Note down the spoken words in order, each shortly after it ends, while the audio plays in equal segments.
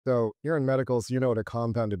So you're in medical, so you know what a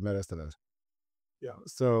compounded medicine is. Yeah.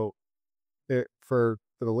 So for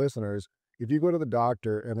the listeners, if you go to the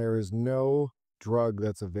doctor and there is no drug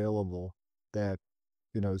that's available that,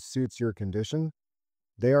 suits your condition,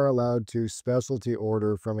 they are allowed to specialty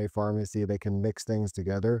order from a pharmacy. They can mix things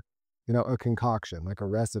together, a concoction, like a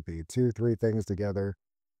recipe, two, three things together,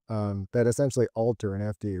 that essentially alter an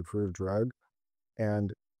FDA approved drug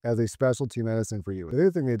and as a specialty medicine for you. The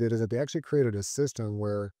other thing they did is that they actually created a system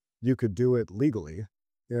where you could do it legally,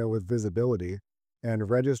 with visibility and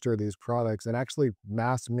register these products and actually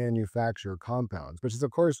mass manufacture compounds, which is,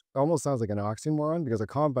 of course, almost sounds like an oxymoron because a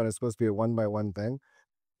compound is supposed to be a one by one thing.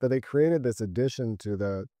 But they created this addition to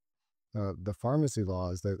the pharmacy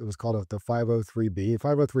laws that it was called the 503B.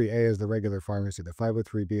 503A is the regular pharmacy. The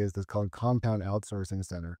 503B is this called Compound Outsourcing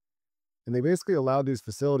Center. And they basically allowed these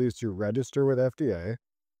facilities to register with FDA,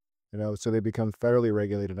 so they become federally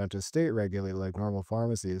regulated, not just state regulated like normal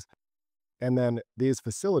pharmacies. And then these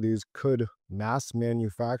facilities could mass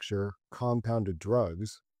manufacture compounded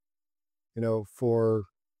drugs, for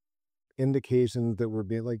indications that were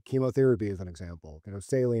being like chemotherapy as an example,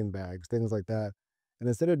 saline bags, things like that. And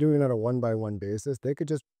instead of doing it on a one by one basis, they could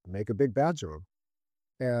just make a big batch of them.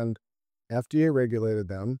 And FDA regulated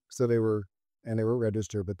them, so they were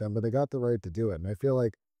registered with them, but they got the right to do it. And I feel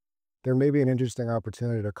like there may be an interesting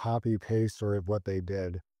opportunity to copy paste sort of what they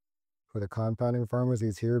did for the compounding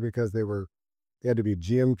pharmacies here because they had to be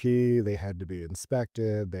GMP, they had to be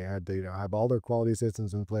inspected, they had to have all their quality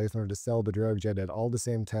systems in place in order to sell the drugs. You had to have all the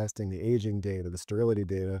same testing, the aging data, the sterility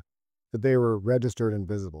data, that they were registered and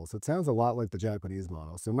visible. So it sounds a lot like the Japanese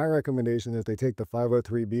model. So my recommendation is they take the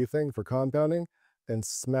 503B thing for compounding and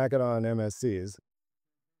smack it on MSCs.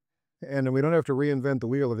 And then we don't have to reinvent the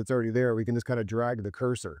wheel if it's already there. We can just kind of drag the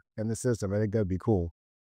cursor in the system. I think that'd be cool.